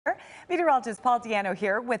Meteorologist Paul Deannos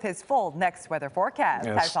here with his full next weather forecast.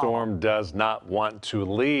 The storm does not want to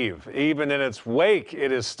leave. Even in its wake,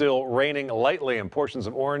 it is still raining lightly in portions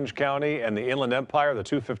of Orange County and the Inland Empire, the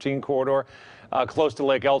 215 corridor, close to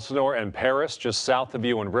Lake Elsinore and Paris, just south of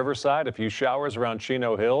you in Riverside. A few showers around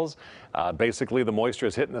Chino Hills. Basically, the moisture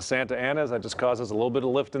is hitting the Santa Anas. That just causes a little bit of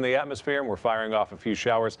lift in the atmosphere, and we're firing off a few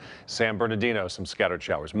showers. San Bernardino, some scattered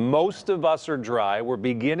showers. Most of us are dry. We're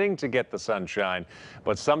beginning to get the sunshine,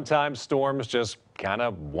 but sometimes storms just kind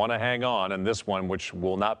of want to hang on, and this one, which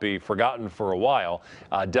will not be forgotten for a while,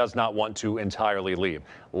 does not want to entirely leave.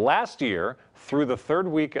 Last year, through the third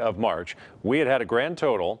week of March, we had a grand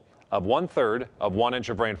total of 1/3 of 1 inch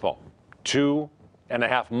of rainfall.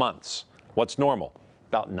 2.5 months. What's normal?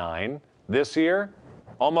 About 9. This year,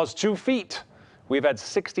 almost 2 feet. We've had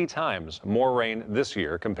 60 times more rain this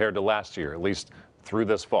year compared to last year, at least through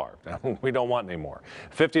this far. We don't want any more.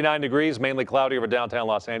 59 degrees, mainly cloudy over downtown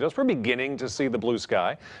Los Angeles. We're beginning to see the blue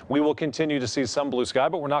sky. We will continue to see some blue sky,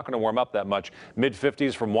 but we're not going to warm up that much.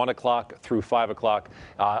 Mid-50s from 1 o'clock through 5 o'clock.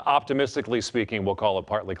 Optimistically speaking, we'll call it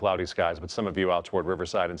partly cloudy skies, but some of you out toward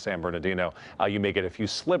Riverside and San Bernardino, you may get a few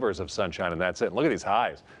slivers of sunshine, and that's it. Look at these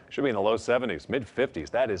highs. Should be in the low 70s,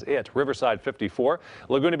 mid-50s. That is it. Riverside 54.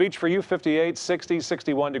 Laguna Beach for you 58, 60,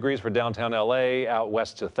 61 degrees for downtown LA, out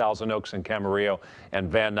west to Thousand Oaks and Camarillo and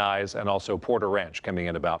Van Nuys, and also Porter Ranch coming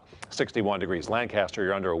in about 61 degrees. Lancaster,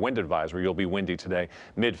 you're under a wind advisory. You'll be windy today,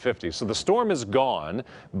 mid-50s. So the storm is gone,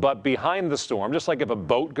 but behind the storm, just like if a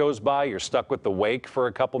boat goes by, you're stuck with the wake for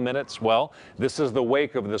a couple minutes. Well, this is the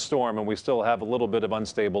wake of the storm, and we still have a little bit of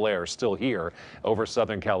unstable air still here over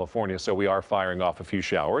Southern California, so we are firing off a few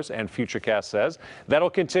showers. And Futurecast says that'll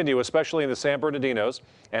continue, especially in the San Bernardinos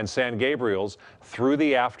and San Gabriels through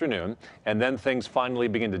the afternoon, and then things finally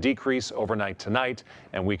begin to decrease overnight tonight,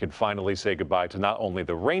 and we could finally say goodbye to not only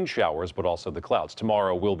the rain showers but also the clouds.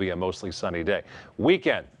 Tomorrow will be a mostly sunny day.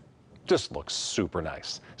 Weekend just looks super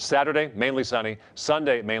nice. Saturday, mainly sunny.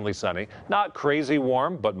 Sunday, mainly sunny. Not crazy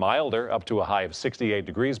warm, but milder, up to a high of 68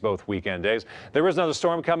 degrees both weekend days. There is another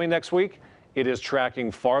storm coming next week. It is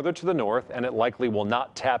tracking farther to the north, and it likely will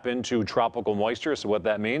not tap into tropical moisture. So what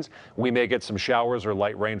that means, we may get some showers or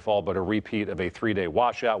light rainfall, but a repeat of a 3-day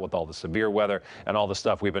washout with all the severe weather and all the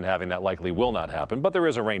stuff we've been having. That likely will not happen, but there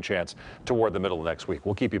is a rain chance toward the middle of next week.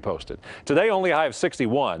 We'll keep you posted. Today, only a high of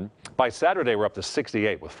 61. By Saturday, we're up to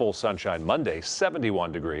 68 with full sunshine. Monday,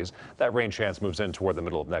 71 degrees. That rain chance moves in toward the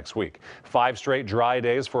middle of next week. 5 straight dry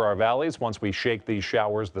days for our valleys once we shake these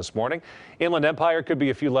showers this morning. Inland Empire could be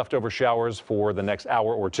a few leftover showers for the next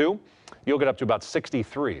hour or two. You'll get up to about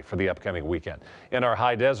 63 for the upcoming weekend. In our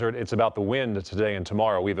high desert, it's about the wind today and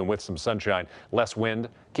tomorrow, even with some sunshine. Less wind,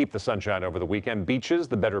 keep the sunshine over the weekend. Beaches,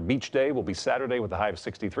 the better beach day will be Saturday with a high of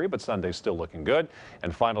 63, but Sunday's still looking good.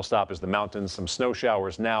 And final stop is the mountains. Some snow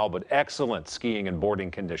showers now, but excellent skiing and boarding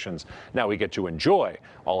conditions. Now we get to enjoy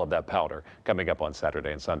all of that powder coming up on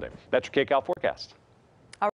Saturday and Sunday. That's your KCAL forecast.